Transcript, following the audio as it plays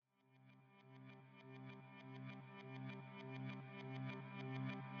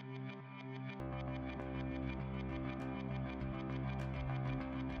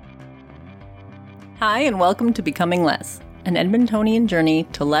Hi, and welcome to Becoming Less, an Edmontonian journey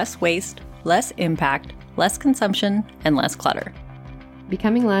to less waste, less impact, less consumption, and less clutter.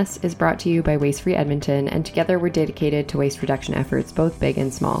 Becoming Less is brought to you by Waste Free Edmonton, and together we're dedicated to waste reduction efforts, both big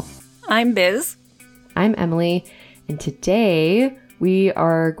and small. I'm Biz. I'm Emily, and today we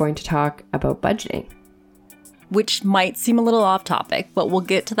are going to talk about budgeting. Which might seem a little off topic, but we'll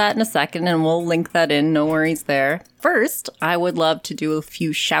get to that in a second and we'll link that in, no worries there. First, I would love to do a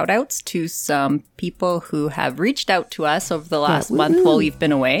few shout outs to some people who have reached out to us over the last month while we've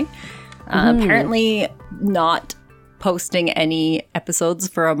been away. Apparently not posting any episodes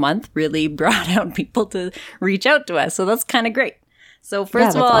for a month really brought out people to reach out to us, so that's kind of great. So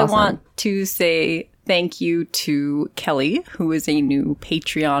first of all, awesome. I want to say thank you to Kelly, who is a new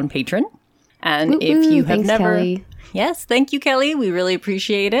Patreon patron. And if you have never... Kelly. Yes, thank you, Kelly. We really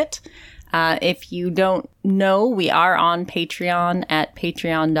appreciate it. If you don't know, we are on Patreon at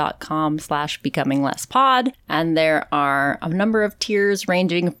patreon.com/becominglesspod. And there are a number of tiers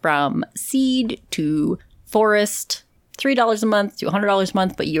ranging from seed to forest, $3 a month to $100 a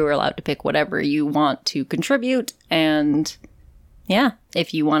month, but you're allowed to pick whatever you want to contribute. And yeah,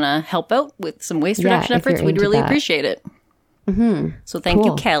 if you want to help out with some waste reduction efforts, we'd really appreciate it. So thank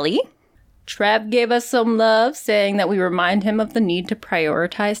you, Kelly. Trev gave us some love, saying that we remind him of the need to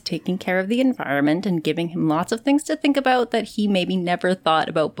prioritize taking care of the environment and giving him lots of things to think about that he maybe never thought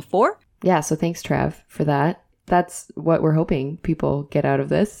about before. Yeah, so thanks, Trev, for that. That's what we're hoping people get out of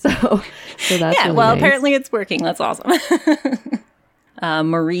this. So that's really nice. Apparently it's working. That's awesome.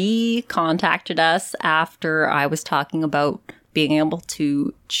 Marie contacted us after I was talking about being able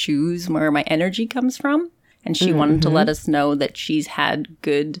to choose where my energy comes from. And she wanted to let us know that she's had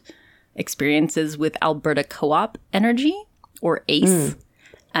good experiences with Alberta Co-op Energy, or ACE.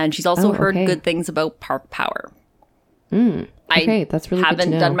 And she's also heard good things about Park Power. Okay, that's really good to know.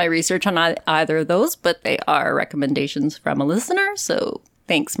 Haven't done my research on either of those, but they are recommendations from a listener. So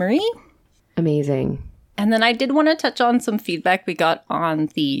thanks, Marie. Amazing. And then I did want to touch on some feedback we got on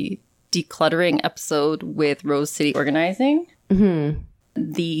the decluttering episode with Rose City Organizing.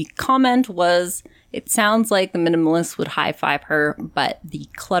 The comment was, it sounds like the minimalists would high-five her, but the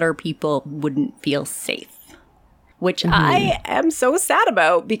clutter people wouldn't feel safe. Which I am so sad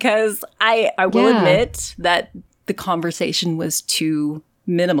about, because I will admit that the conversation was too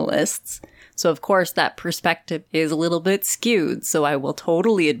minimalists. So, of course, that perspective is a little bit skewed. So I will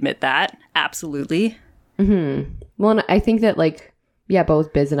totally admit that. Absolutely. Well, and I think that,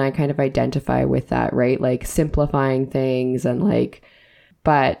 both Biz and I kind of identify with that, right? Like, simplifying things and,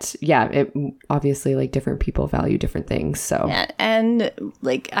 but yeah, it obviously different people value different things. So yeah, and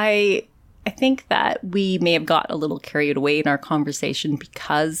I think that we may have got a little carried away in our conversation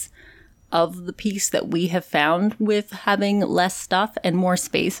because of the peace that we have found with having less stuff and more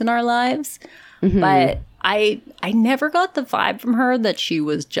space in our lives. But I never got the vibe from her that she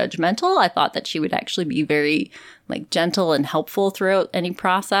was judgmental. I thought that she would actually be very gentle and helpful throughout any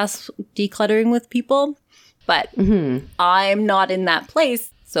process decluttering with people. But I'm not in that place.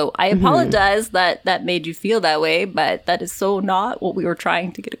 So I apologize that made you feel that way. But that is so not what we were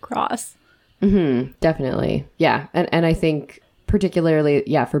trying to get across. Definitely. Yeah. And I think particularly,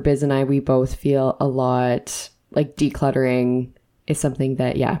 for Biz and I, we both feel a lot like decluttering is something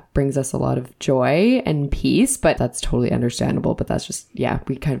that, brings us a lot of joy and peace. But that's totally understandable. But that's just,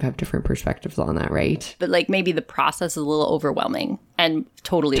 we kind of have different perspectives on that, right? But maybe the process is a little overwhelming, and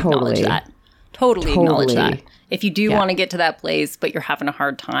totally acknowledge that. Totally acknowledge that. If you do want to get to that place, but you're having a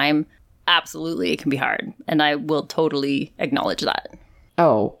hard time, absolutely, it can be hard. And I will totally acknowledge that.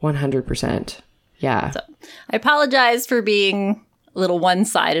 Oh, 100%. Yeah. So I apologize for being a little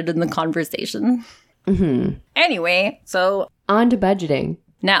one-sided in the conversation. Anyway, so on to budgeting.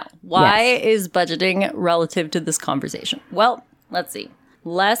 Now, why is budgeting relative to this conversation? Well, let's see.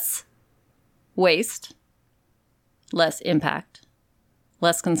 Less waste, less impact,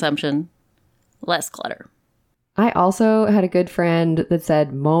 less consumption, less clutter. I also had a good friend that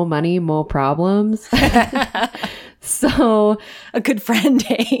said, more money, more problems. So a good friend,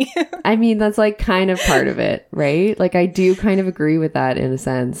 eh? I mean, that's kind of part of it, right? I do kind of agree with that in a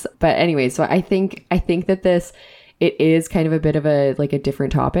sense. But anyway, so I think that it is kind of a bit of a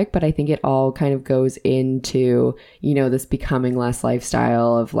different topic, but I think it all kind of goes into, this becoming less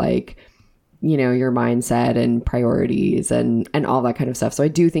lifestyle of your mindset and priorities and all that kind of stuff. So I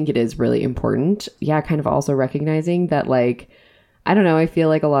do think it is really important. Yeah, kind of also recognizing that I don't know, I feel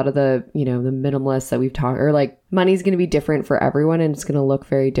like a lot of the, the minimalists that we've talked, or money's going to be different for everyone and it's going to look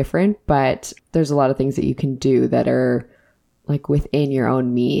very different, but there's a lot of things that you can do that are within your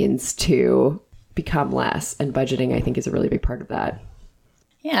own means to become less. And budgeting, I think, is a really big part of that.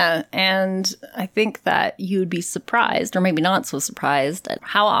 Yeah, and I think that you'd be surprised, or maybe not so surprised, at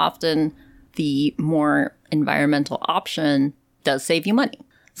how often the more environmental option does save you money.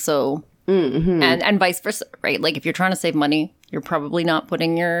 So, and vice versa, right? Like if you're trying to save money, you're probably not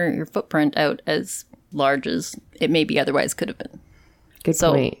putting your footprint out as large as it maybe otherwise could have been. Good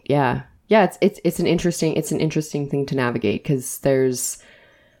point. Yeah. Yeah, it's an interesting thing to navigate, because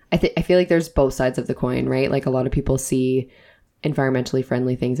I feel like there's both sides of the coin, right? Like a lot of people see environmentally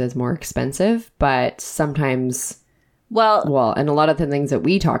friendly things as more expensive, but sometimes and a lot of the things that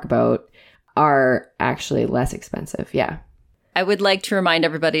we talk about are actually less expensive. Yeah. I would like to remind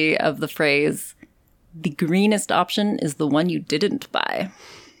everybody of the phrase, the greenest option is the one you didn't buy.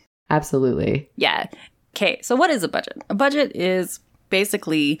 Absolutely. Yeah. Okay, so what is a budget? A budget is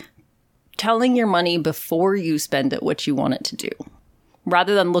basically telling your money before you spend it what you want it to do,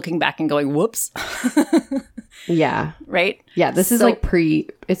 rather than looking back and going, whoops. Yeah. Right? Yeah, this is like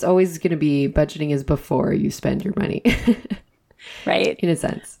it's always going to be budgeting is before you spend your money. Right? In a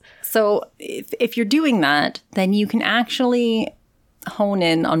sense. So if you're doing that, then you can actually hone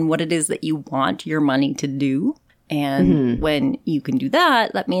in on what it is that you want your money to do. And when you can do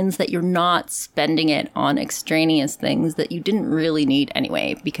that, that means that you're not spending it on extraneous things that you didn't really need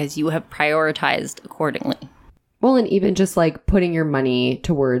anyway, because you have prioritized accordingly. Well, and even just like putting your money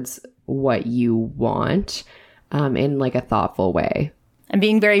towards what you want in like a thoughtful way. And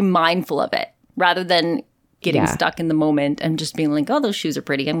being very mindful of it, rather than getting stuck in the moment and just being like, oh, those shoes are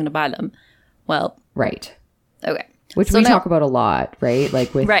pretty, I'm going to buy them. Well, right. Okay. Which we talk about a lot, right?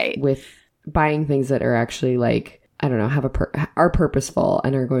 Like with buying things that are actually like, I don't know, are purposeful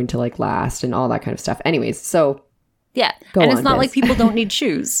and are going to like last and all that kind of stuff. Anyways, so yeah. And it's not like people don't need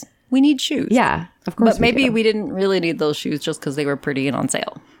shoes. We need shoes. Yeah, of course. But maybe we didn't really need those shoes just because they were pretty and on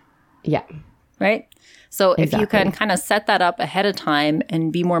sale. Yeah. Right? So if you can kind of set that up ahead of time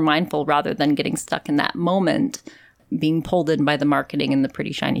and be more mindful rather than getting stuck in that moment, being pulled in by the marketing and the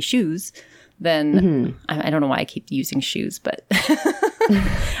pretty shiny shoes, then I don't know why I keep using shoes, but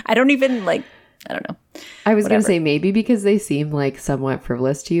I don't even like, I don't know. I was going to say maybe because they seem like somewhat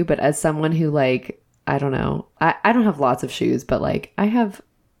frivolous to you, but as someone who like, I don't know, I don't have lots of shoes, but like I have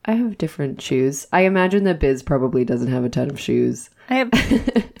different shoes. I imagine that Biz probably doesn't have a ton of shoes. I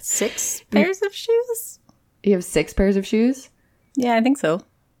have 6 pairs of shoes. You have 6 pairs of shoes? Yeah, I think so.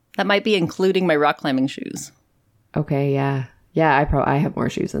 That might be including my rock climbing shoes. Okay, yeah. Yeah, I have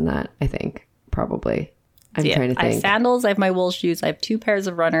more shoes than that, I think. Probably. I'm trying to think. I have sandals, I have my wool shoes, I have 2 pairs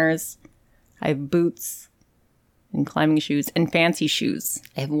of runners, I have boots and climbing shoes and fancy shoes.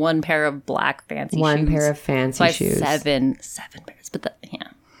 I have 1 pair of black fancy shoes. 1 pair of fancy shoes. So I have 7 pairs, but yeah.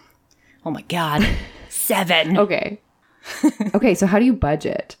 Oh my God. 7. Okay. Okay, so how do you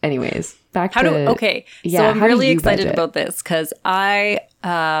budget? Anyways, back to... So I'm really excited about this because I,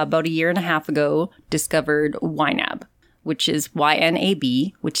 about a year and a half ago, discovered YNAB, which is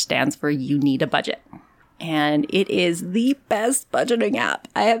YNAB, which stands for You Need a Budget. And it is the best budgeting app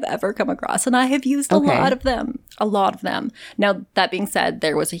I have ever come across. And I have used a lot of them. Now, that being said,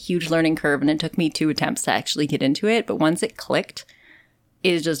 there was a huge learning curve and it took me 2 attempts to actually get into it. But once it clicked,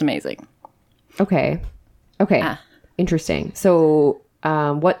 it is just amazing. Okay. Interesting. So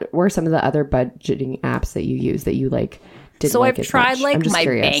what were some of the other budgeting apps that you use that you like didn't like as much? So I've tried like my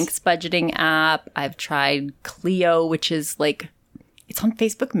bank's budgeting app. I've tried Clio, which is like, it's on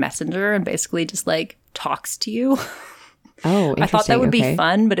Facebook Messenger and basically just like talks to you. Oh, interesting. I thought that would be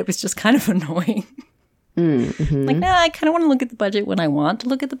fun, but it was just kind of annoying. Like, I kind of want to look at the budget when I want to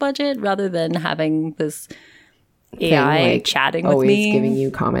look at the budget rather than having this AI like chatting with me. Always giving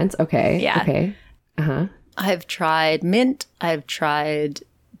you comments. Okay. Yeah. Okay. Uh-huh. I've tried Mint. I've tried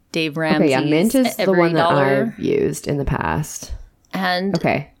Dave Ramsey's. Okay, yeah, Mint is the one that I've used in the past. And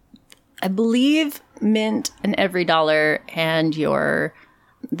I believe Mint and Every Dollar and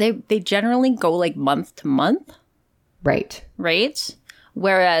they generally go like month to month. Right.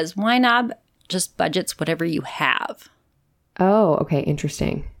 Whereas YNAB just budgets whatever you have. Oh, okay.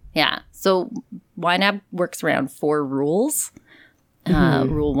 Interesting. Yeah. So YNAB works around 4 rules.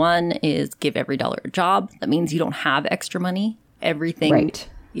 Rule 1 is give every dollar a job. That means you don't have extra money. Everything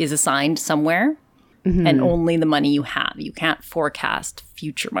is assigned somewhere and only the money you have. You can't forecast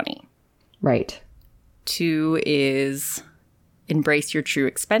future money. Right. 2 is embrace your true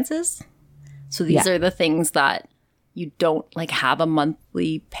expenses. So these are the things that you don't like have a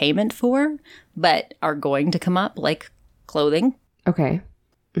monthly payment for, but are going to come up, like clothing. Okay.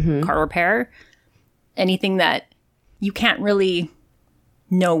 Car repair. Anything that you can't really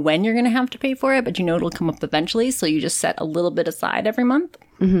know when you're going to have to pay for it, but you know it'll come up eventually. So you just set a little bit aside every month.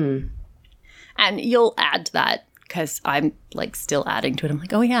 And you'll add to that because I'm like still adding to it. I'm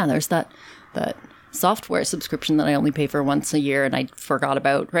like, oh yeah, there's that software subscription that I only pay for once a year and I forgot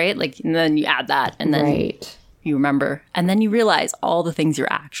about, right? Like, and then you add that and then you remember, and then you realize all the things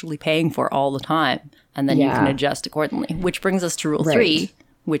you're actually paying for all the time, and then you can adjust accordingly, which brings us to rule 3,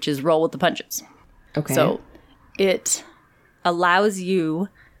 which is roll with the punches. Okay. So it allows you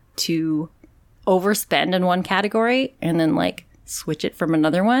to overspend in one category and then like switch it from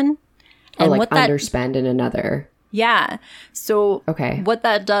another one. And like underspend in another. Yeah. So okay. What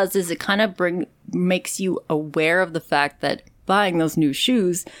that does is it kind of makes you aware of the fact that buying those new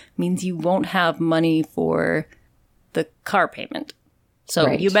shoes means you won't have money for the car payment.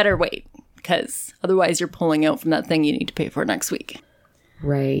 So you better wait, because otherwise you're pulling out from that thing you need to pay for next week.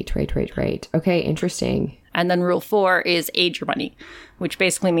 Right. Okay, interesting. And then rule 4 is age your money, which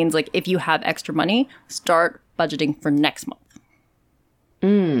basically means like if you have extra money, start budgeting for next month.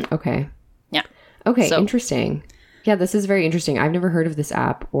 Okay. Yeah. Okay, so, interesting. Yeah, this is very interesting. I've never heard of this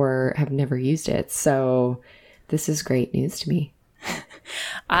app or have never used it. So this is great news to me. Cool.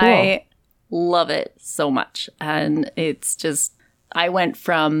 I love it so much. And it's just, I went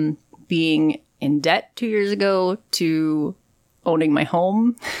from being in debt 2 years ago to owning my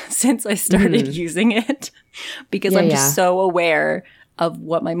home since I started using it, because I'm just so aware of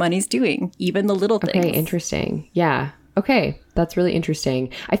what my money's doing, even the little things. Okay, interesting. Yeah. Okay, that's really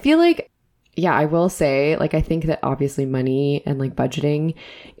interesting. I feel like, yeah, I will say, like, I think that obviously money and like budgeting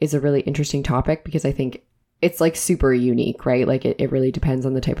is a really interesting topic, because I think it's like super unique, right? Like it really depends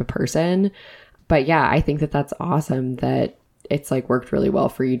on the type of person. But yeah, I think that that's awesome that it's like worked really well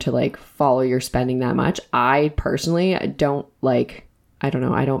for you to like follow your spending that much. I personally don't like, I don't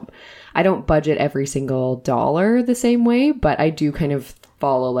know, I don't budget every single dollar the same way, but I do kind of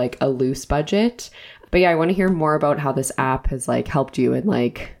follow like a loose budget. But yeah, I want to hear more about how this app has like helped you, and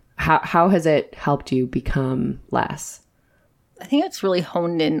like how has it helped you become less? I think it's really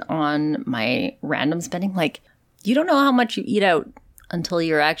honed in on my random spending. Like, you don't know how much you eat out until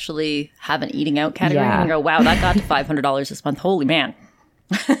you're actually have an eating out category and you go, wow, that got to $500 this month. Holy man.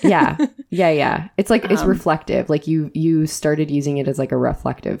 Yeah. It's like, it's reflective. Like you started using it as like a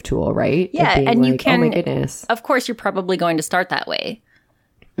reflective tool, right? Yeah. Like and like, you can, oh my goodness. Of course, you're probably going to start that way.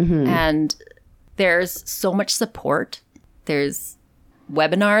 And there's so much support. There's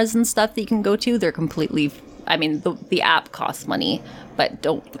webinars and stuff that you can go to. They're completely, I mean, the app costs money, but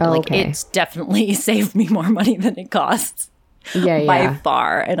it's definitely saved me more money than it costs. By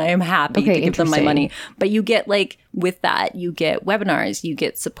far, and I am happy to give them my money. But you get like, with that, you get webinars, you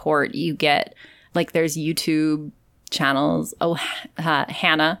get support, you get like, there's YouTube channels.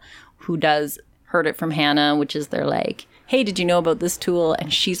 Hannah, who does Heard It From Hannah, which is their like, hey, did you know about this tool?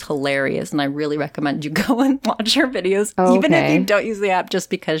 And she's hilarious, and I really recommend you go and watch her videos, even if you don't use the app, just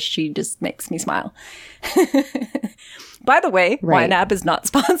because she just makes me smile. By the way, YNAB is not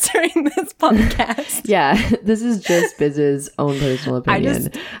sponsoring this podcast. Yeah, this is just Biz's own personal opinion. I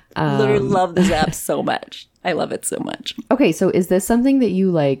just literally love this app so much. I love it so much. Okay, so is this something that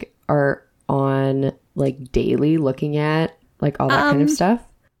you like are on like daily looking at, like all that kind of stuff?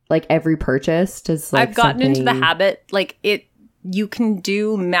 Like every purchase does like I've gotten into the habit, like you can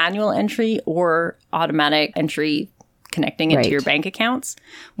do manual entry or automatic entry, connecting it to your bank accounts,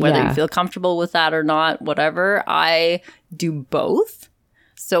 whether you feel comfortable with that or not, whatever. I do both.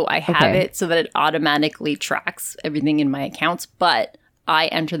 So I have it so that it automatically tracks everything in my accounts, but I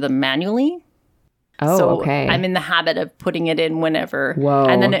enter them manually. Oh, so okay. I'm in the habit of putting it in whenever. Whoa,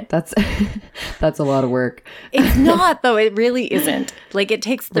 and then that's a lot of work. It's not, though. It really isn't. Like, it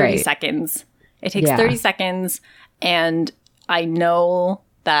takes 30 seconds. It takes 30 seconds, and I know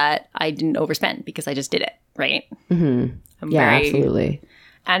that I didn't overspend because I just did it, right? Mm-hmm. Absolutely.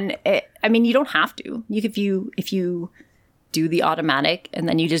 And I mean, you don't have to. If you do the automatic and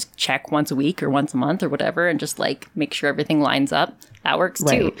then you just check once a week or once a month or whatever, and just like make sure everything lines up, that works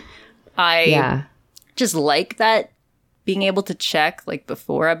too. I just like that, being able to check like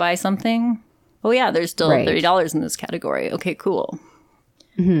before I buy something. Oh yeah, there's still $30 in this category. Okay, cool.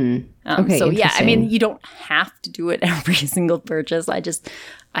 Okay, so yeah, I mean, you don't have to do it every single purchase.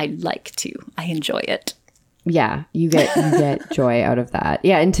 I like to. I enjoy it. Yeah, you get joy out of that.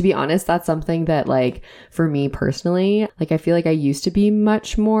 Yeah, and to be honest, that's something that like for me personally, like I feel like I used to be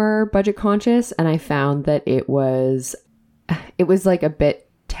much more budget conscious, and I found that it was like a bit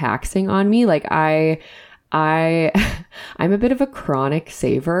taxing on me. Like I'm a bit of a chronic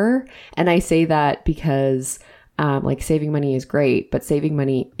saver, and I say that because like saving money is great, but saving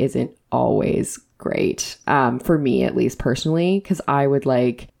money isn't always great, for me at least personally, because I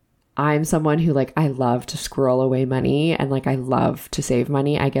I'm someone who like, I love to squirrel away money and like, I love to save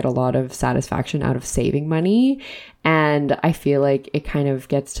money. I get a lot of satisfaction out of saving money. And I feel like it kind of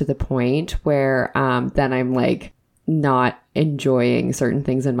gets to the point where then I'm like not enjoying certain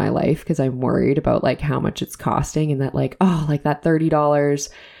things in my life because I'm worried about like how much it's costing, and that like, oh, like that $30,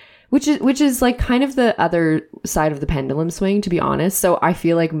 which is like kind of the other side of the pendulum swing, to be honest. So I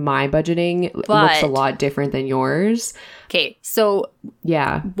feel like my budgeting looks a lot different than yours. Okay, so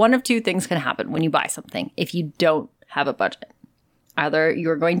yeah, one of two things can happen when you buy something if you don't have a budget. Either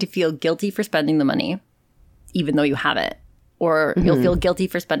you're going to feel guilty for spending the money, even though you have it, or you'll feel guilty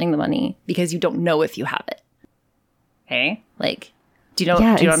for spending the money because you don't know if you have it. Okay? Like, do you know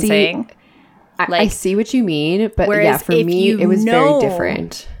what I'm saying? I see what you mean, but yeah, for me, it was very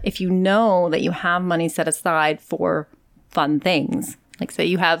different. If you know that you have money set aside for fun things, like say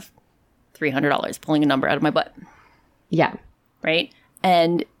you have $300, pulling a number out of my butt. Yeah. Right?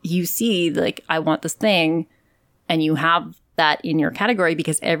 And you see, like, I want this thing, and you have that in your category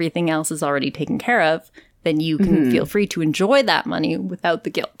because everything else is already taken care of, then you can feel free to enjoy that money without the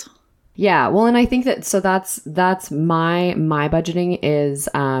guilt. Yeah, well, and I think that that's my budgeting is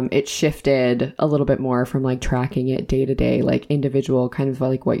it shifted a little bit more from like tracking it day to day, like individual, kind of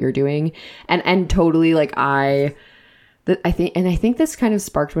like what you're doing, and totally like I think this kind of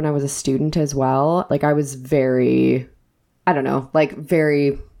sparked when I was a student as well. Like I was very, I don't know, like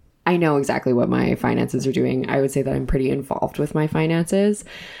very, I know exactly what my finances are doing. I would say that I'm pretty involved with my finances,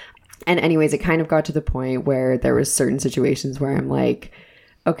 and anyways, it kind of got to the point where there was certain situations where I'm like,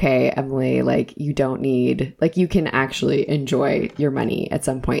 okay, Emily, like you don't need, like you can actually enjoy your money at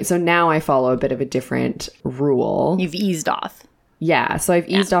some point. So now I follow a bit of a different rule. You've eased off. Yeah. So I've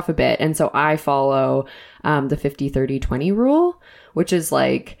eased off a bit. And so I follow the 50-30-20 rule, which is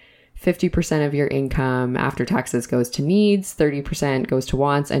like 50% of your income after taxes goes to needs, 30% goes to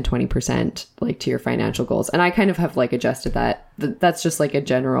wants, and 20% like to your financial goals. And I kind of have like adjusted that. That's just like a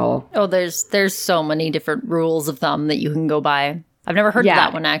general. Oh, there's so many different rules of thumb that you can go by. I've never heard of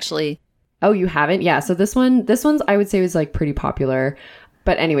that one, actually. Oh, you haven't? Yeah. So this one's I would say was like pretty popular.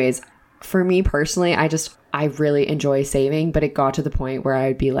 But anyways, for me personally, I really enjoy saving, but it got to the point where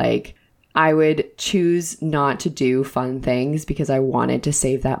I'd be like, I would choose not to do fun things because I wanted to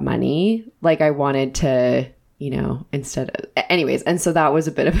save that money. Like I wanted to, instead of, anyways. And so that was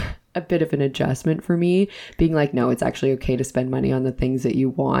a bit of an adjustment for me, being like, no, it's actually okay to spend money on the things that you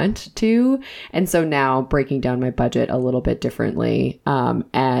want to. And so now breaking down my budget a little bit differently.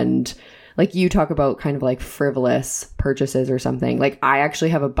 And like you talk about kind of like frivolous purchases or something, like I actually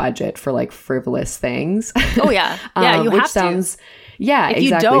have a budget for like frivolous things. Oh yeah. Yeah. You which have sounds, to. Yeah, if exactly.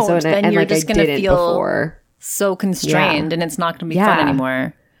 you don't, so, then and you're like just going to feel so constrained and it's not going to be fun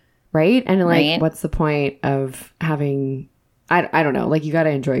anymore. Right. And like, what's the point of having, I don't know, like you got to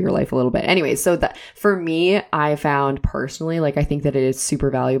enjoy your life a little bit. Anyway, so that for me, I found personally, like, I think that it is super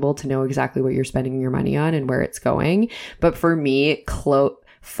valuable to know exactly what you're spending your money on and where it's going. But for me,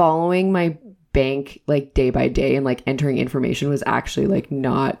 following my bank like day by day and like entering information was actually like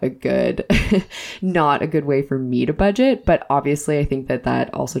not a good way for me to budget. But obviously I think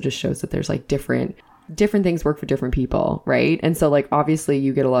that also just shows that there's like different things work for different people, right? And so like obviously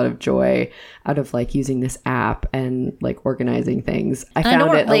you get a lot of joy out of like using this app and like organizing things. I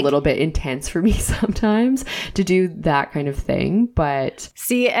found it a little bit intense for me sometimes to do that kind of thing, but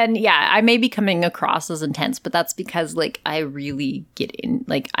see, and yeah, I may be coming across as intense, but that's because like I really get in,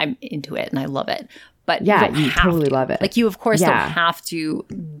 like I'm into it and I love it. But yeah, you totally love it. Like you of course don't have to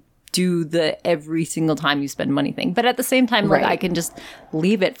do the every single time you spend money thing, but at the same time, like I can just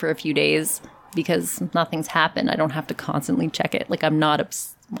leave it for a few days because nothing's happened. I don't have to constantly check it. Like I'm not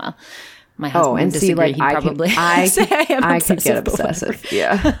well, my husband would disagree. He probably I could get obsessive.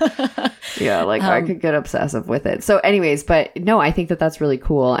 Yeah. Yeah, like I could get obsessive with it. So anyways, but no, I think that that's really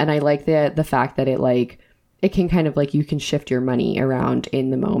cool. And I like the fact that it can kind of like you can shift your money around in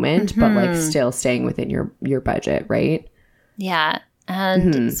the moment, but like still staying within your budget, right? Yeah.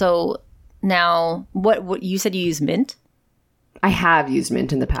 And so now what you said you use Mint? I have used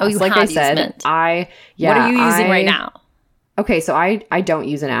Mint in the past. Oh, you like have I said, used Mint. What are you using right now? Okay, so I don't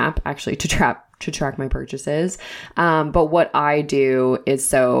use an app actually to track my purchases. But what I do is,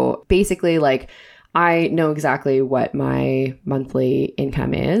 so basically like I know exactly what my monthly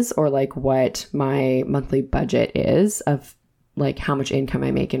income is, or like what my monthly budget is of like how much income I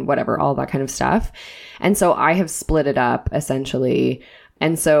make and whatever, all that kind of stuff. And so I have split it up essentially.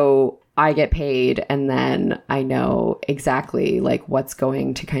 And so I get paid and then I know exactly like what's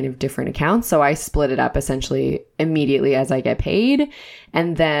going to kind of different accounts. So I split it up essentially immediately as I get paid.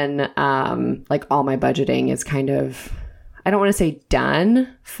 And then like all my budgeting is kind of, I don't want to say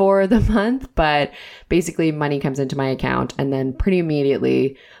done for the month, but basically money comes into my account and then pretty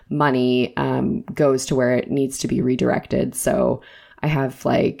immediately money goes to where it needs to be redirected. So I have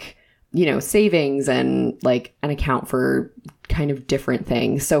like, you know, savings and like an account for kind of different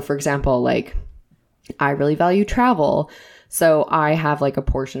things. So for example, like I really value travel. So I have like a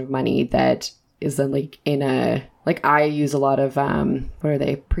portion of money that is then like in a, like I use a lot of, what are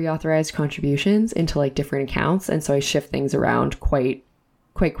they, pre-authorized contributions into like different accounts. And so I shift things around quite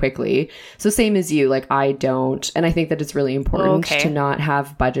quickly. So same as you, like I don't, and I think that it's really important to not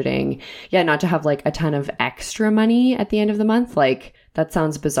have budgeting. Yeah, not to have like a ton of extra money at the end of the month. Like that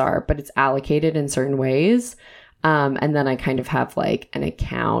sounds bizarre, but it's allocated in certain ways. And then I kind of have like an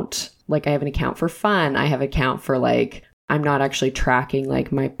account, like I have an account for fun. I have an account for like, I'm not actually tracking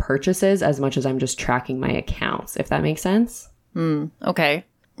like my purchases as much as I'm just tracking my accounts, if that makes sense. Okay.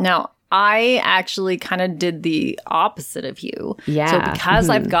 Now, I actually kind of did the opposite of you. Yeah. So because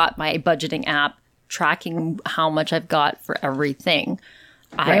I've got my budgeting app tracking how much I've got for everything,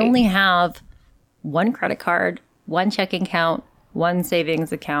 I only have one credit card, one checking account, one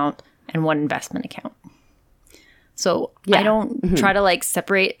savings account, and one investment account. So I don't try to like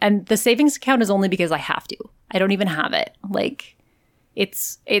separate. And the savings account is only because I have to. I don't even have it. Like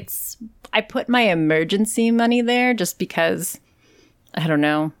it's I put my emergency money there just because, I don't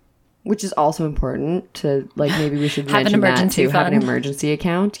know. Which is also important to like, maybe we should have mention an emergency that too. fund. Have an emergency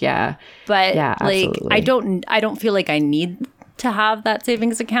account. Yeah. But yeah, like, absolutely. I don't feel like I need to have that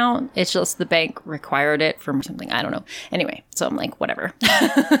savings account. It's just the bank required it for something. I don't know. Anyway, so I'm like, whatever.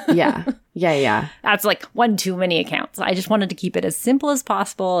 Yeah. That's like one too many accounts. I just wanted to keep it as simple as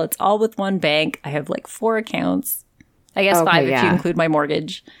possible. It's all with one bank. I have like 4 accounts. I guess 5 if you include my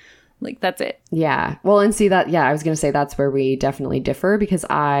mortgage. Like that's it. Yeah. Well, and see that, I was going to say that's where we definitely differ because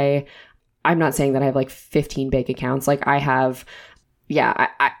I'm not saying that I have like 15 bank accounts. Like I have,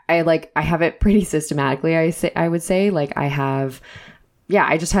 I have it pretty systematically. I would say like I have,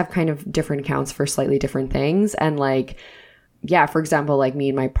 I just have kind of different accounts for slightly different things. And like, for example, like me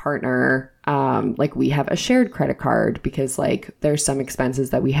and my partner, like we have a shared credit card because like there's some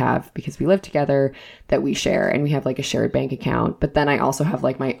expenses that we have because we live together that we share and we have like a shared bank account. But then I also have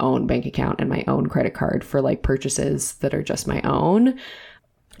like my own bank account and my own credit card for like purchases that are just my own.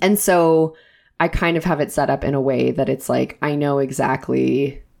 And so I kind of have it set up in a way that it's like, I know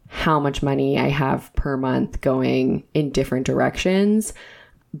exactly how much money I have per month going in different directions.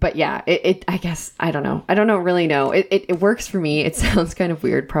 But yeah, I guess, I don't know. I don't really know. It works for me. It sounds kind of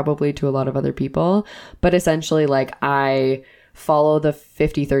weird probably to a lot of other people, but essentially like I follow the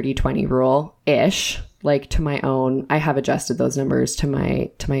 50-30-20 rule-ish, like to my own, I have adjusted those numbers to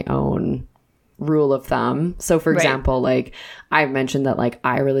my own rule of thumb. So for example, like I've mentioned that like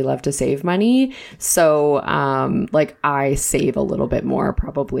I really love to save money. So like I save a little bit more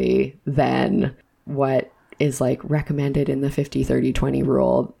probably than what is like recommended in the 50-30-20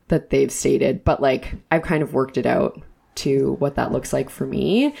 rule that they've stated. But like I've kind of worked it out to what that looks like for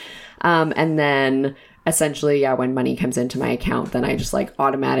me. And then essentially, when money comes into my account, then I just like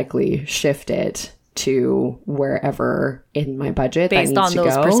automatically shift it to wherever in my budget based that needs on to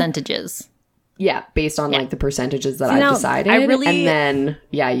those go. percentages. Yeah, based on like the percentages that I've decided. And then,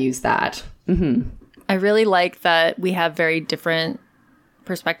 use that. Mm-hmm. I really like that we have very different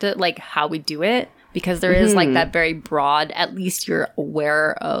perspective, like how we do it, because there is like that very broad, at least you're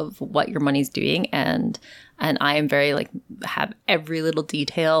aware of what your money's doing. And I am very like, have every little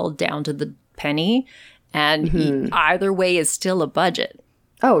detail down to the penny. And either way is still a budget.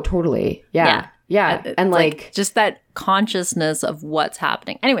 Oh, totally. Yeah. And like just that consciousness of what's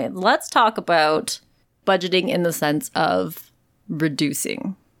happening. Anyway, let's talk about budgeting in the sense of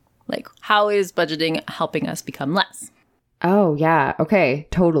reducing. Like, how is budgeting helping us become less? Oh, yeah. Okay,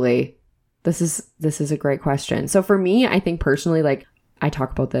 totally. This is a great question. So for me, I think personally, like I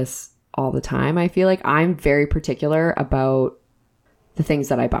talk about this all the time. I feel like I'm very particular about the things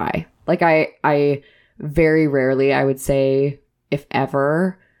that I buy. Like I very rarely, I would say, if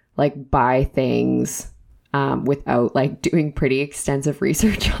ever, like buy things without like doing pretty extensive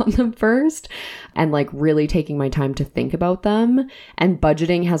research on them first and like really taking my time to think about them. And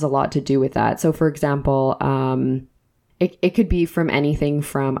budgeting has a lot to do with that. So for example, it could be from anything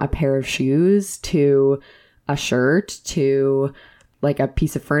from a pair of shoes to a shirt to like a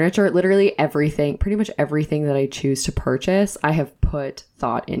piece of furniture. Literally everything, pretty much everything that I choose to purchase, I have put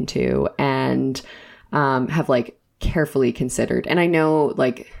thought into and have like carefully considered. And I know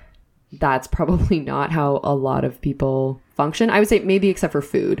like that's probably not how a lot of people function. I would say maybe except for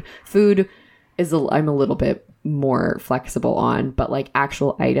food. Food is I'm a little bit more flexible on, but like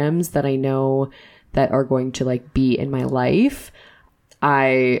actual items that I know that are going to like be in my life,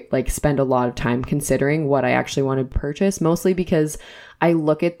 I like spend a lot of time considering what I actually want to purchase, mostly because I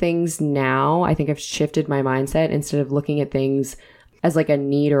look at things now. I think I've shifted my mindset instead of looking at things as like a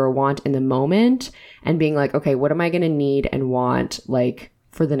need or a want in the moment and being like, okay, what am I going to need and want like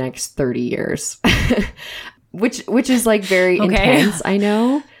for the next 30 years? which is like very intense, I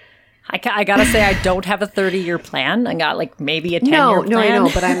know. I gotta say, I don't have a 30-year plan. I got like maybe a 10-year plan. No, I know,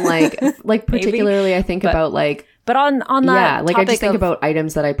 but I'm like particularly I think about like, but on that, yeah, like I just think about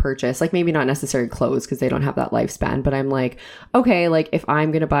items that I purchase, like maybe not necessarily clothes because they don't have that lifespan, but I'm like, okay, like if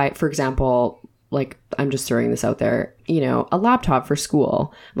I'm gonna buy, for example, like I'm just throwing this out there, you know, a laptop for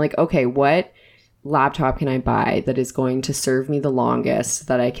school. I'm like, okay, what laptop can I buy that is going to serve me the longest,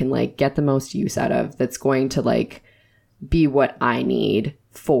 that I can like get the most use out of, that's going to like be what I need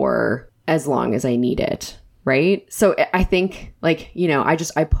for as long as I need it, right? So I think like, you know,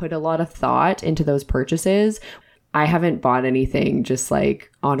 I put a lot of thought into those purchases. I haven't bought anything just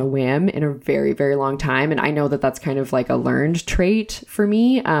like on a whim in a very, very long time. And I know that that's kind of like a learned trait for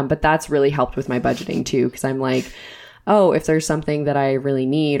me. But that's really helped with my budgeting too. Cause I'm like, oh, if there's something that I really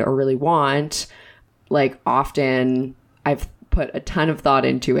need or really want, like often I've put a ton of thought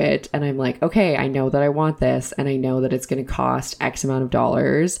into it. And I'm like, okay, I know that I want this and I know that it's going to cost X amount of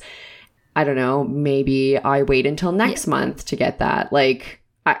dollars. I don't know. Maybe I wait until next month to get that. Like,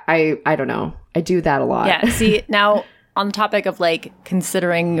 I don't know. I do that a lot. Yeah. See, now on the topic of like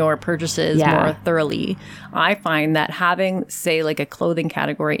considering your purchases more thoroughly, I find that having, say, like a clothing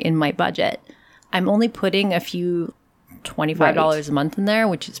category in my budget, I'm only putting a few $25 a month in there,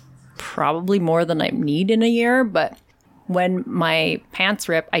 which is probably more than I need in a year. But when my pants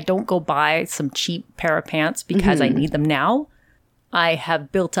rip, I don't go buy some cheap pair of pants because I need them now. I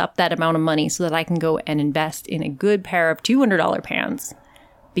have built up that amount of money so that I can go and invest in a good pair of $200 pants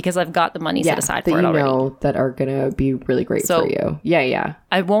because I've got the money set aside for it already. That you know that are going to be really great for you. Yeah.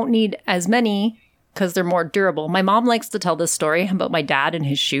 I won't need as many because they're more durable. My mom likes to tell this story about my dad and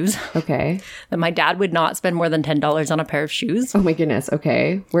his shoes. Okay. That my dad would not spend more than $10 on a pair of shoes. Oh my goodness.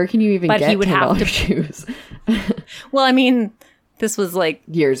 Okay. Where can you even get $10 shoes? Well, I mean, this was like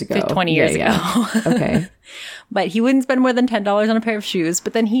years ago. 20 years ago. Okay. But he wouldn't spend more than $10 on a pair of shoes,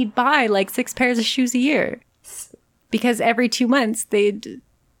 but then he'd buy like 6 pairs of shoes a year because every 2 months they'd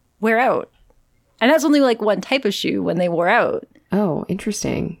wear out. And that's only like one type of shoe when they wore out. Oh,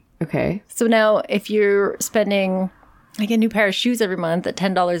 interesting. Okay. So now if you're spending like a new pair of shoes every month at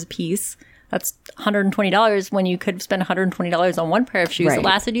 $10 a piece, that's $120 when you could spend $120 on one pair of shoes that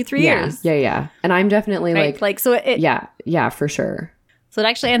lasted you 3 years. Yeah. And I'm definitely like so it yeah, for sure. So it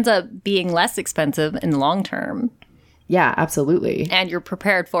actually ends up being less expensive in the long term. Yeah, absolutely. And you're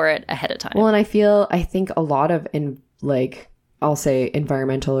prepared for it ahead of time. Well, and I think a lot of I'll say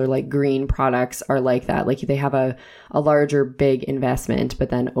environmental or like green products are like that. Like they have a larger, big investment,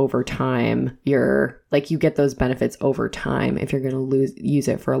 but then over time, you get those benefits over time if you're going to use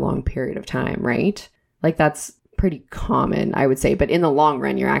it for a long period of time, right? Like that's pretty common, I would say. But in the long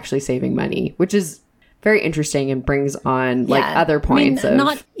run, you're actually saving money, which is very interesting and brings on like other points of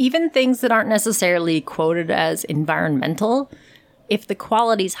not even things that aren't necessarily quoted as environmental. If the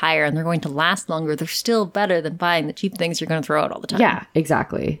quality's higher and they're going to last longer, they're still better than buying the cheap things you're going to throw out all the time. Yeah,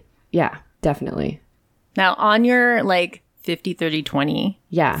 exactly. Yeah, definitely. Now, on your like 50, 30, 20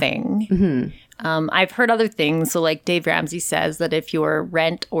 thing, I've heard other things. So like Dave Ramsey says that if your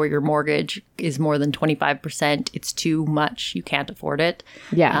rent or your mortgage is more than 25%, it's too much. You can't afford it.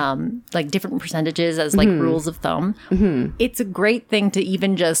 Yeah. Like different percentages as like rules of thumb. It's a great thing to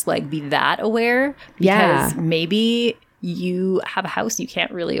even just like be that aware because maybe you have a house you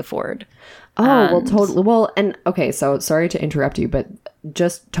can't really afford. Well, totally. Well, and okay, so sorry to interrupt you, but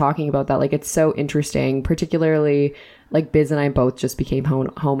just talking about that, like it's so interesting, particularly like Biz and I both just became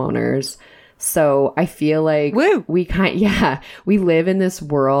homeowners. So I feel like we live in this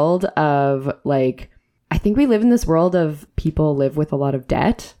world of like, I think we live in this world of people live with a lot of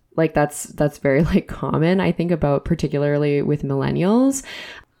debt. Like that's very like common, I think, about particularly with millennials.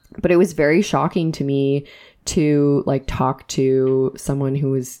 But it was very shocking to me to like talk to someone who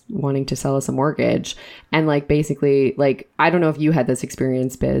was wanting to sell us a mortgage and like basically like I don't know if you had this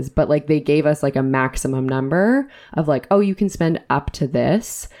experience, Biz, but like they gave us like a maximum number of like, oh, you can spend up to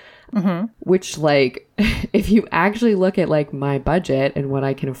this, which like if you actually look at like my budget and what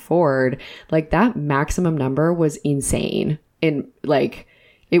I can afford, like that maximum number was insane. And like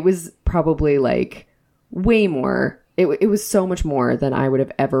it was probably like way more. It was so much more than I would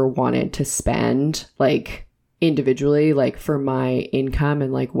have ever wanted to spend like individually, like for my income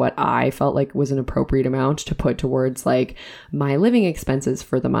and like what I felt like was an appropriate amount to put towards like my living expenses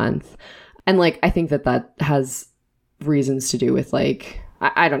for the month. And like, I think that that has reasons to do with like,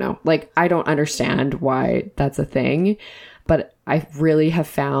 I don't know, like, I don't understand why that's a thing, but I really have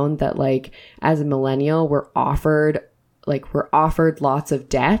found that like as a millennial, we're offered lots of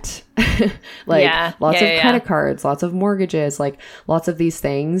debt, like lots of credit cards, lots of mortgages, like lots of these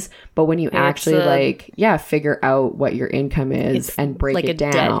things. But when you actually figure out what your income is and break like it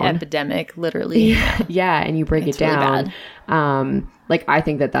down, debt epidemic, literally. And you break it down. Really like I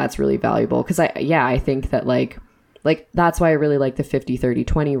think that that's really valuable because I think that like that's why I really like the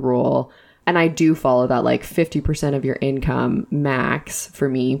 50-30-20 rule. And I do follow that, like 50% of your income max for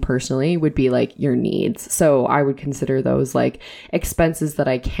me personally would be like your needs. So I would consider those like expenses that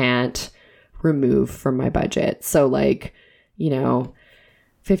I can't remove from my budget. So like,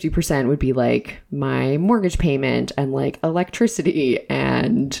 50% would be like my mortgage payment and like electricity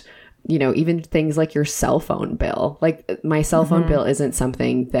and, even things like your cell phone bill. Like my cell phone bill isn't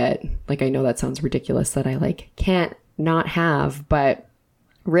something that like, I know that sounds ridiculous that I like can't not have, but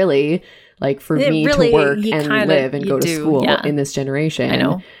really like for me to work and live and go to school in this generation, I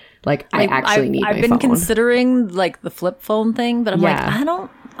know. Like I actually need my phone. I've been considering like the flip phone thing, but I'm like, I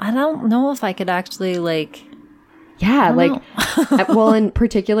don't know if I could actually like. Yeah, like, well, and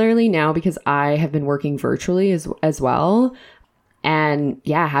particularly now because I have been working virtually as well. And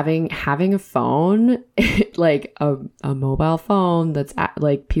yeah, having a phone, like a mobile phone that's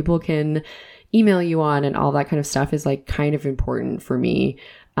like people can email you on and all that kind of stuff is like kind of important for me.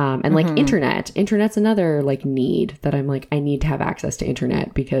 And like internet's another like need that I'm like, I need to have access to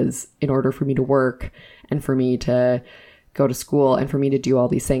internet because in order for me to work and for me to go to school and for me to do all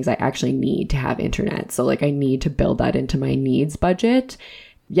these things, I actually need to have internet. So like I need to build that into my needs budget.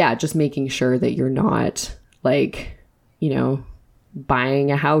 Yeah, just making sure that you're not like,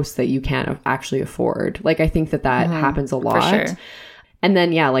 buying a house that you can't actually afford. Like I think that happens a lot. For sure. And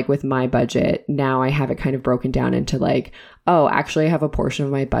then, yeah, like with my budget, now I have it kind of broken down into like, oh, actually I have a portion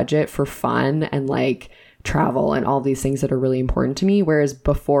of my budget for fun and like travel and all these things that are really important to me. Whereas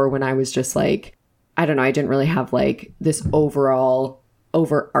before when I was just like, I don't know, I didn't really have like this overall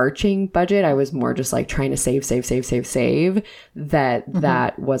overarching budget. I was more just like trying to save.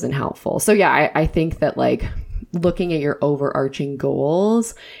 That wasn't helpful. So yeah, I think that like looking at your overarching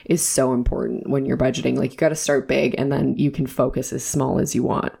goals is so important when you're budgeting. Like you got to start big and then you can focus as small as you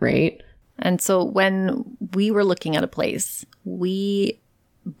want, right? And so when we were looking at a place, we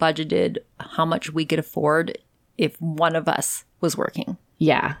budgeted how much we could afford if one of us was working.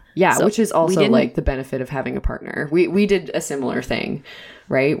 Yeah, so which is also like the benefit of having a partner. We did a similar thing,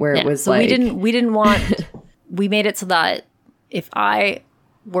 right? Where it was so like we didn't want we made it so that if I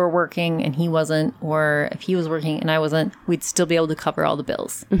were working and he wasn't, or if he was working and I wasn't, we'd still be able to cover all the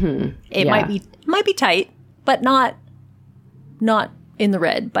bills. It might be tight, but not in the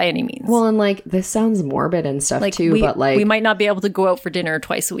red by any means. Well, and like this sounds morbid and stuff like too, but like we might not be able to go out for dinner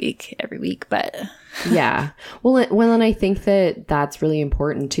twice a week, every week, but yeah. Well, and I think that that's really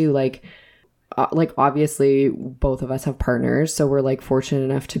important too. Like obviously both of us have partners, so we're like fortunate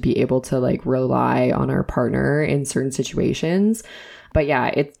enough to be able to like rely on our partner in certain situations. But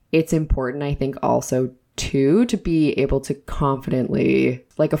yeah, it's important, I think, also too, to be able to confidently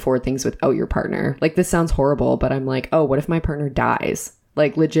like afford things without your partner. Like this sounds horrible, but I'm like, oh, what if my partner dies?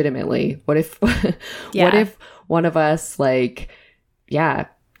 Like legitimately, what if what if one of us like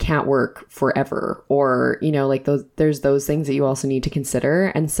can't work forever, or like there's those things that you also need to consider.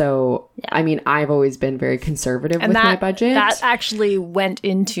 And so I mean, I've always been very conservative with my budget. That actually went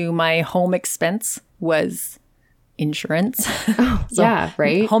into my home expense was insurance. Oh, so yeah,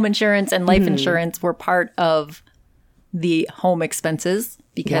 right. Home insurance and life insurance were part of the home expenses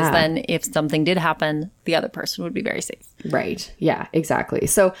because then if something did happen, the other person would be very safe. Right. Yeah, exactly.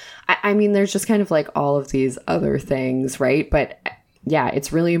 So, I mean, there's just kind of like all of these other things, right? But yeah,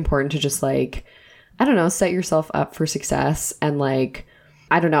 it's really important to just like, I don't know, set yourself up for success. And like,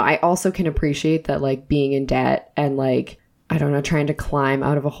 I don't know, I also can appreciate that like being in debt and like, I don't know, trying to climb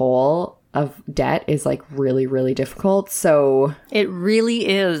out of a hole of debt is like really, really difficult. So it really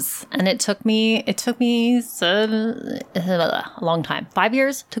is. And it took me a long time. 5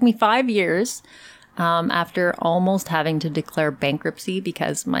 years. It took me 5 years after almost having to declare bankruptcy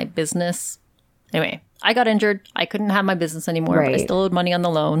because my business, anyway, I got injured. I couldn't have my business anymore, but I still owed money on the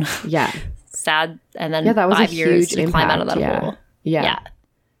loan. Yeah. Sad. And then that was 5 a years huge to impact. climb out of that hole. Yeah.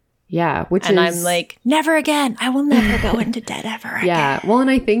 And I'm like, never again. I will never go into debt ever again. Yeah. Well, and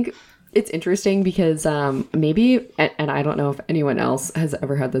I think it's interesting because maybe, and I don't know if anyone else has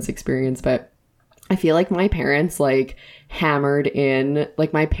ever had this experience, but I feel like my parents like hammered in,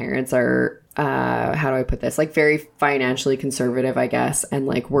 like my parents are, how do I put this? Like very financially conservative, I guess. And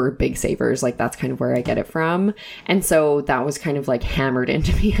like we're big savers. Like that's kind of where I get it from. And so that was kind of like hammered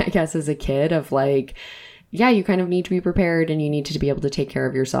into me, I guess, as a kid of like, yeah, you kind of need to be prepared and you need to be able to take care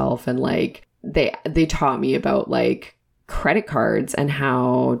of yourself. And like they taught me about like credit cards and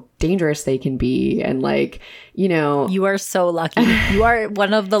how dangerous they can be. And like, you know, you are so lucky. You are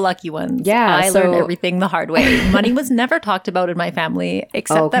one of the lucky ones. Yeah. I learned everything the hard way. Money was never talked about in my family,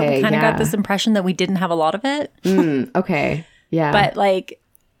 except that we kind of got this impression that we didn't have a lot of it. Okay. Yeah. But like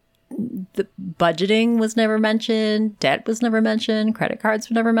the budgeting was never mentioned. Debt was never mentioned. Credit cards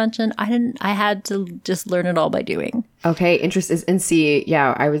were never mentioned. I had to just learn it all by doing. Okay. Interesting. And see,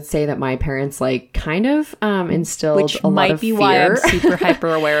 yeah, I would say that my parents like kind of instilled Which a lot of fear. Which might be why I'm super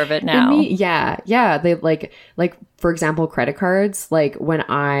hyper aware of it now. Yeah. They like, for example, credit cards, like when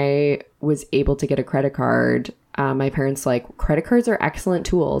I was able to get a credit card, my parents like credit cards are excellent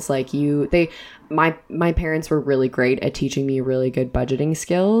tools. Like my parents were really great at teaching me really good budgeting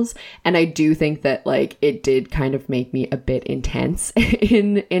skills. And I do think that like it did kind of make me a bit intense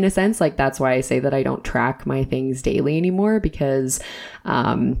in a sense. Like that's why I say that I don't track my things daily anymore, because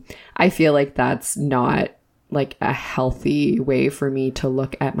I feel like that's not like a healthy way for me to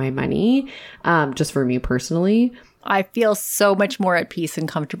look at my money, just for me personally. I feel so much more at peace and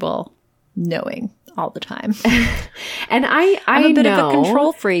comfortable knowing all the time. And I'm a bit of a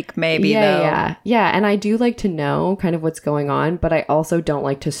control freak, maybe, though. Yeah. And I do like to know kind of what's going on, but I also don't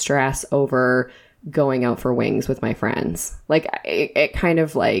like to stress over going out for wings with my friends. Like it kind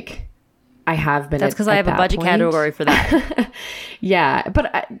of like I have been. That's because I have a budget category for that. Yeah,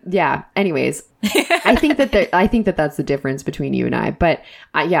 but yeah. Anyways, I think that that's the difference between you and I. But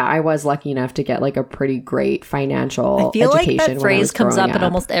I was lucky enough to get like a pretty great financial I feel education. Like that phrase comes up in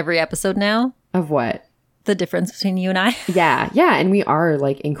almost every episode now. Of what? The difference between you and I. Yeah, and we are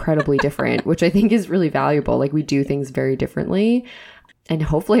like incredibly different, which I think is really valuable. Like we do things very differently, and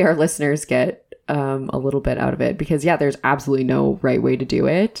hopefully our listeners get a little bit out of it, because there's absolutely no right way to do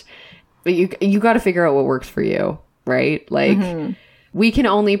it. But you got to figure out what works for you, right? Like we can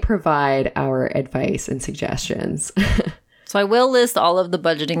only provide our advice and suggestions. So I will list all of the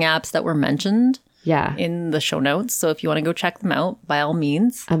budgeting apps that were mentioned. Yeah. In the show notes. So if you want to go check them out, by all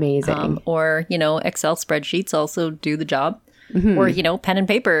means. Amazing. Or, Excel spreadsheets also do the job. Or, pen and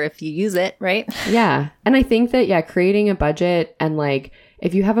paper if you use it, right? Yeah. And I think that, creating a budget and like,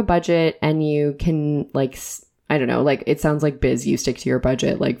 if you have a budget and you can like, I don't know, like it sounds like Biz, you stick to your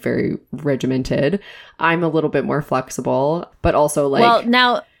budget, like very regimented. I'm a little bit more flexible, but also like. Well,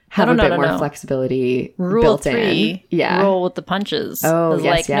 now. Have a bit more flexibility built in. Yeah. Roll with the punches. Oh,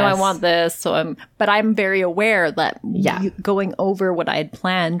 yes, no, I want this. But I'm very aware that going over what I had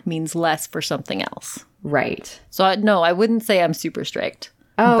planned means less for something else. Right. So I wouldn't say I'm super strict.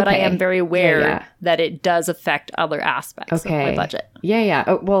 Oh, but I am very aware that it does affect other aspects of my budget. Yeah.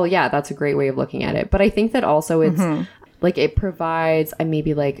 Oh, well, yeah, that's a great way of looking at it. But I think that also it's like it provides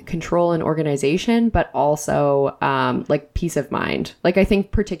maybe like control and organization, but also like peace of mind. Like I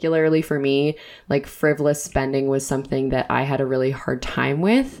think particularly for me, like frivolous spending was something that I had a really hard time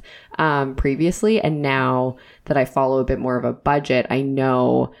with previously. And now that I follow a bit more of a budget, I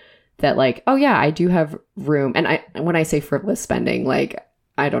know that like, oh yeah, I do have room. And when I say frivolous spending, like,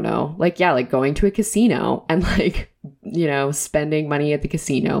 I don't know, like, like going to a casino and like, spending money at the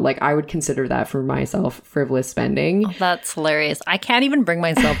casino. Like I would consider that for myself frivolous spending. Oh, that's hilarious. I can't even bring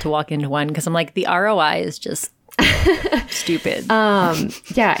myself to walk into one because I'm like, the ROI is just stupid.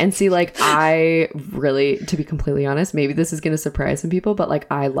 Yeah. And see, like I really, to be completely honest, maybe this is going to surprise some people, but like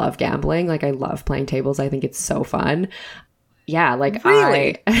I love gambling. Like I love playing tables. I think it's so fun. Yeah. Like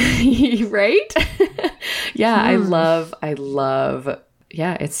really? Right? Yeah. I love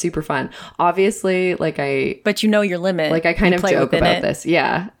yeah, it's super fun. Obviously, like But you know your limit. Like I kind of joke about this.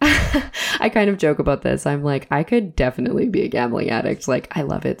 Yeah. I kind of joke about this. I'm like, I could definitely be a gambling addict. Like I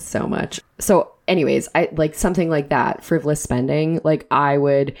love it so much. So anyways, I like something like that, frivolous spending. Like I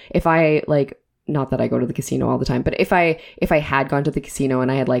would, if I like, not that I go to the casino all the time, but if I had gone to the casino and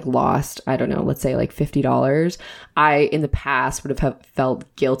I had like lost, I don't know, let's say like $50, I in the past would have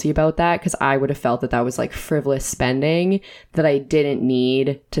felt guilty about that because I would have felt that was like frivolous spending that I didn't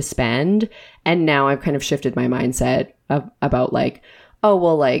need to spend. And now I've kind of shifted my mindset about like, oh,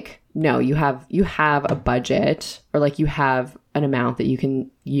 well, like, no, you have a budget or like you have an amount that you can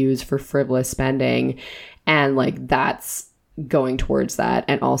use for frivolous spending. And like, that's going towards that.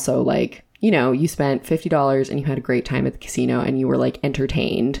 And also like, you spent $50 and you had a great time at the casino and you were like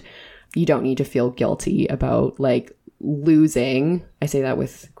entertained. You don't need to feel guilty about like losing, I say that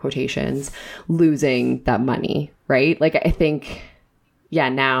with quotations, losing that money, right? Like, I think, yeah,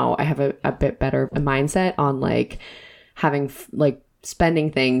 now I have a bit better mindset on like having like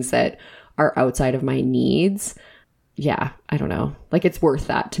spending things that are outside of my needs. Yeah, I don't know. Like, it's worth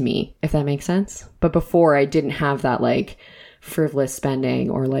that to me, if that makes sense. But before, I didn't have that like frivolous spending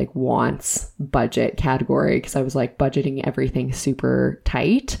or like wants budget category because I was like budgeting everything super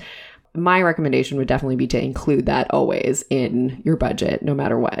tight. My recommendation would definitely be to include that always in your budget, no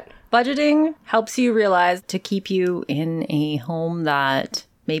matter what. Budgeting helps you realize to keep you in a home that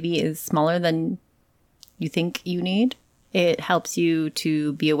maybe is smaller than you think you need. It helps you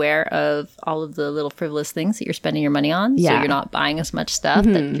to be aware of all of the little frivolous things that you're spending your money on. Yeah. So you're not buying as much stuff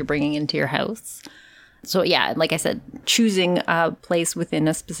that you're bringing into your house. So yeah, like I said, choosing a place within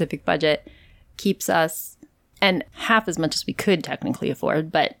a specific budget keeps us, and half as much as we could technically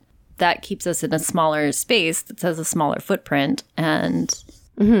afford, but that keeps us in a smaller space that has a smaller footprint. And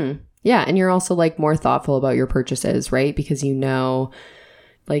yeah, and you're also like more thoughtful about your purchases, right? Because you know,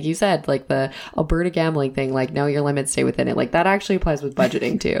 like you said, like the Alberta gambling thing, like know your limits, stay within it. Like that actually applies with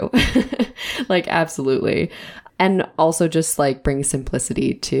budgeting too. Like absolutely. And also just like bring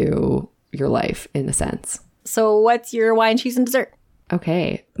simplicity to your life in a sense. So what's your wine, cheese, and dessert?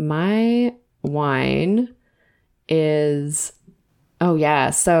 Okay, my wine is... Oh, yeah.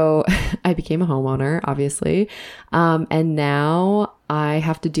 So I became a homeowner, obviously. And now I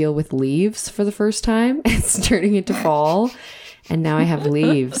have to deal with leaves for the first time. It's turning into fall. And now I have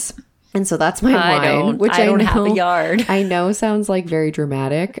leaves. And so that's my wine, which I don't know, have a yard. I know sounds like very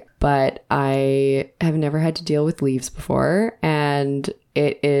dramatic, but I have never had to deal with leaves before. And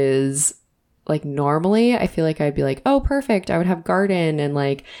it is like normally I feel like I'd be like, oh, perfect. I would have garden and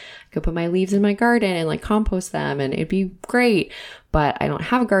like I could put my leaves in my garden and like compost them and it'd be great. But I don't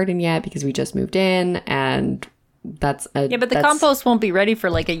have a garden yet because we just moved in and but the compost won't be ready for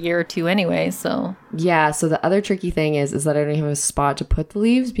like a year or two anyway. So yeah. So the other tricky thing is that I don't have a spot to put the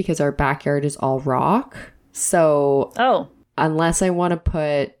leaves because our backyard is all rock. So unless I want to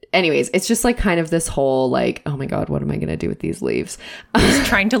put, anyways, it's just like kind of this whole like, oh my God, what am I going to do with these leaves? Just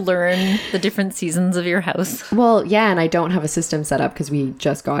trying to learn the different seasons of your house. Well, yeah. And I don't have a system set up because we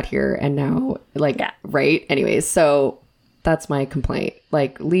just got here and now right. Anyways. So that's my complaint.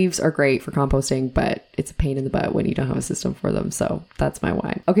 Like leaves are great for composting, but it's a pain in the butt when you don't have a system for them. So that's my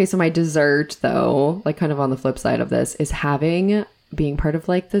wine. Okay. So my dessert though, like kind of on the flip side of this is being part of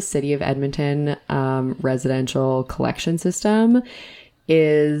like the City of Edmonton residential collection system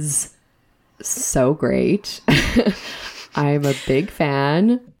is so great. I'm a big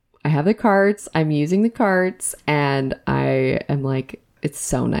fan. I have the carts. I'm using the carts and I am like, it's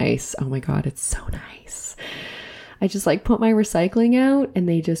so nice. Oh my God, it's so nice. I just like put my recycling out and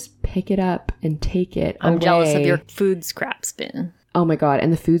they just pick it up and take it away. I'm jealous of your food scrap bin. Oh my God.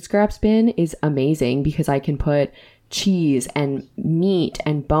 And the food scraps bin is amazing because I can put cheese and meat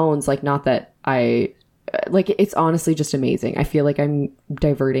and bones. Like not that like it's honestly just amazing. I feel like I'm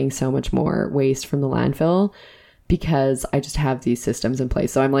diverting so much more waste from the landfill because I just have these systems in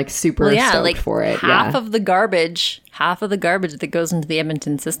place. So I'm like super stoked for it. Half of the garbage that goes into the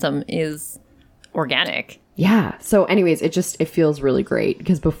Edmonton system is organic. Yeah. So anyways, it feels really great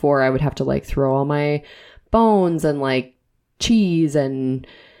because before I would have to like throw all my bones and like cheese and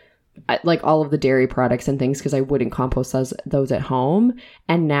like all of the dairy products and things because I wouldn't compost those at home.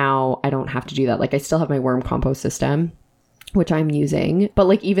 And now I don't have to do that. Like I still have my worm compost system, which I'm using. But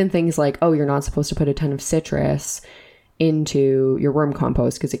like even things like, oh, you're not supposed to put a ton of citrus into your worm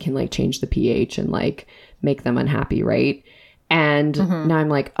compost because it can like change the pH and like make them unhappy, right? And now I'm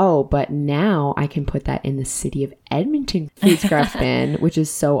like, oh, but now I can put that in the City of Edmonton food scrap bin, which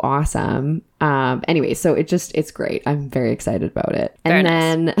is so awesome. Anyway, so it's great. I'm very excited about it. And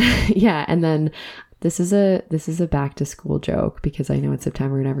then, yeah. And then this is a back to school joke because I know it's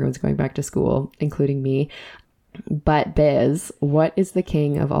September and everyone's going back to school, including me. But Biz, what is the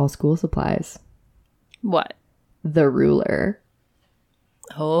king of all school supplies? What? The ruler.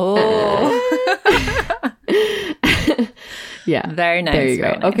 Oh. Yeah. Very nice. There you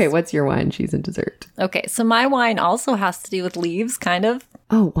go. Nice. Okay, what's your wine, cheese, and dessert? Okay, so my wine also has to do with leaves, kind of.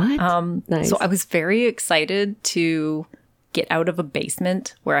 Oh, what? Nice. So I was very excited to get out of a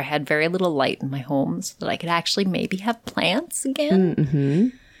basement where I had very little light in my home so that I could actually maybe have plants again. Mm-hmm.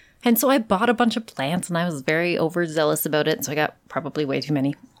 And so I bought a bunch of plants and I was very overzealous about it. So I got probably way too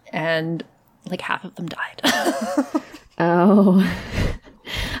many. And like half of them died. Oh.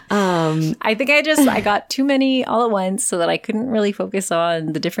 I think I got too many all at once so that I couldn't really focus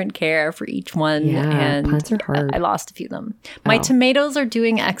on the different care for each one. Yeah, and plants are hard. I lost a few of them. My tomatoes are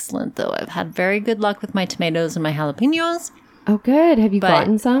doing excellent, though. I've had very good luck with my tomatoes and my jalapenos. Oh, good. Have you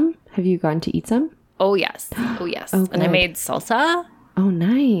gotten some? Have you gotten to eat some? Oh, yes. Oh, yes. Oh, and I good. made salsa. Oh,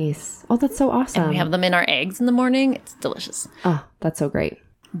 nice. Oh, that's so awesome. And we have them in our eggs in the morning. It's delicious. Oh, that's so great.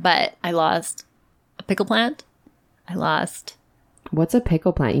 But I lost a pickle plant. I lost... What's a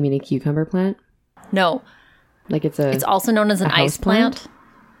pickle plant? You mean a cucumber plant? No. Like it's also known as an ice house plant?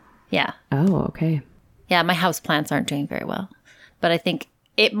 Yeah. Oh, okay. Yeah, my house plants aren't doing very well. But I think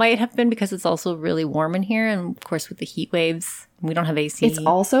it might have been because it's also really warm in here. And of course, with the heat waves, we don't have AC. It's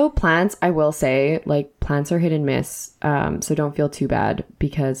also plants, I will say, like plants are hit and miss. So don't feel too bad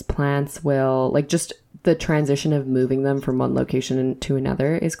because plants will, like just the transition of moving them from one location to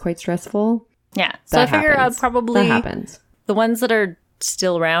another is quite stressful. Yeah. So I figure happens. probably that happens. The ones that are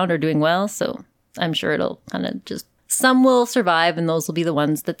still around are doing well. So I'm sure it'll kind of just, some will survive and those will be the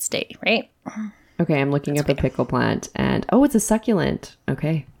ones that stay, right? Okay, I'm looking up a pickle plant and it's a succulent.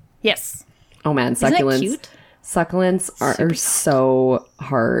 Okay. Yes. Oh man, Isn't succulents. that cute? Succulents are so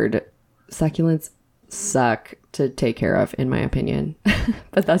hard. Succulents suck to take care of, in my opinion.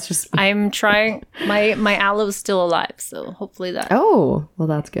 But that's just I'm trying. My aloe's still alive, so hopefully that. Oh, well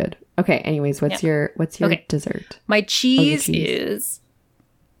that's good. Okay, anyways, what's your Okay. dessert? My cheese cheese. is,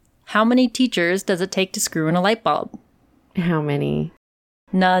 how many teachers does it take to screw in a light bulb? How many?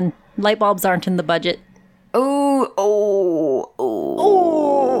 None. Light bulbs aren't in the budget. Oh.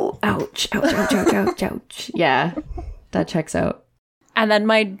 Ouch, ouch, ouch, ouch, ouch, ouch. Yeah, that checks out. And then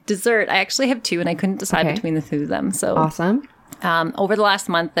my dessert, I actually have two and I couldn't decide Okay. between the two of them. So Awesome. over the last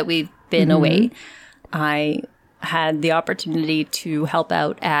month that we've been away, I had the opportunity to help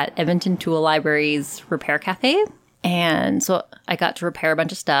out at Edmonton Tool Library's Repair Cafe. And so I got to repair a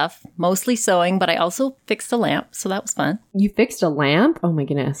bunch of stuff, mostly sewing, but I also fixed a lamp. So that was fun. You fixed a lamp? Oh my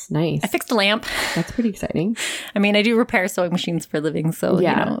goodness, nice. I fixed a lamp. That's pretty exciting. I mean, I do repair sewing machines for a living. So,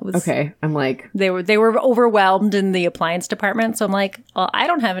 Yeah. it was, Okay. I'm like, They were overwhelmed in the appliance department. So I'm like, well, I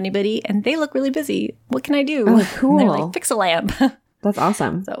don't have anybody and they look really busy. What can I do? Oh, And they're cool. like, fix a lamp. that's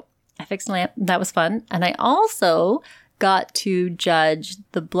awesome. So I fixed a lamp. That was fun. And I also got to judge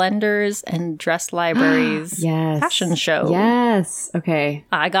the Blenders and Dress Libraries Yes. fashion show. Yes. Okay.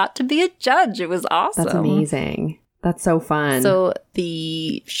 I got to be a judge. It was awesome. That's amazing. That's so fun. So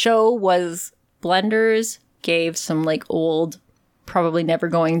the show was Blenders gave some like old, probably never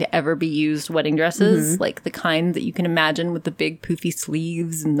going to ever be used wedding dresses, like the kind that you can imagine with the big poofy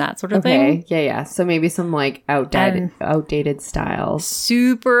sleeves and that sort of thing. Okay. Yeah. So maybe some like outdated styles.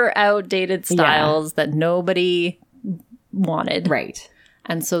 Super outdated styles that nobody wanted. Right.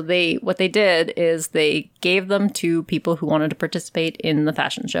 And so what they did is they gave them to people who wanted to participate in the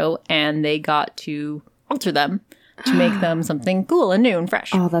fashion show and they got to alter them to make them something cool and new and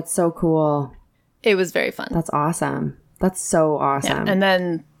fresh. Oh, that's so cool. It was very fun. That's awesome. That's so awesome. And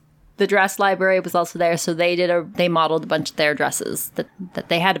then the dress library was also there, so they modeled a bunch of their dresses that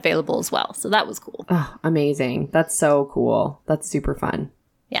they had available as well. So that was cool. Oh, amazing. That's so cool. That's super fun.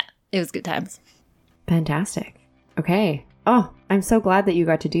 Yeah, it was good times. Fantastic. Okay. Oh, I'm so glad that you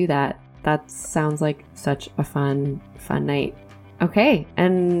got to do that. That sounds like such a fun night. Okay.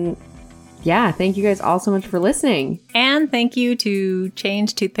 And yeah, thank you guys all so much for listening. And thank you to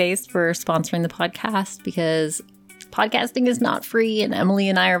Change Toothpaste for sponsoring the podcast because podcasting is not free and Emily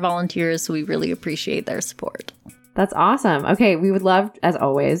and I are volunteers, so we really appreciate their support. That's awesome. Okay, we would love, as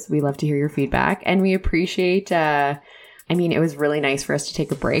always, we love to hear your feedback and we appreciate, it was really nice for us to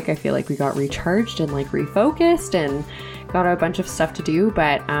take a break. I feel like we got recharged and like refocused and got a bunch of stuff to do,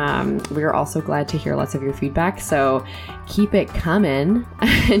 but we're also glad to hear lots of your feedback. So keep it coming.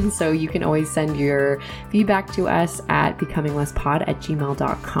 And so you can always send your feedback to us at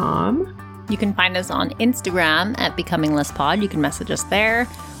becominglesspod@gmail.com. You can find us on Instagram at becominglesspod. You can message us there.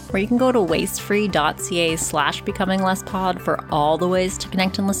 Or you can go to wastefree.ca/becominglesspod for all the ways to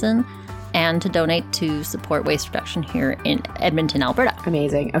connect and listen and to donate to support waste reduction here in Edmonton, Alberta.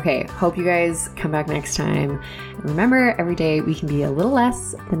 Amazing. Okay, hope you guys come back next time. And remember, every day we can be a little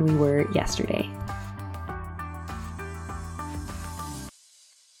less than we were yesterday.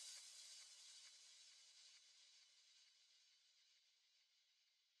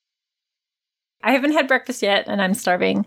 I haven't had breakfast yet and I'm starving.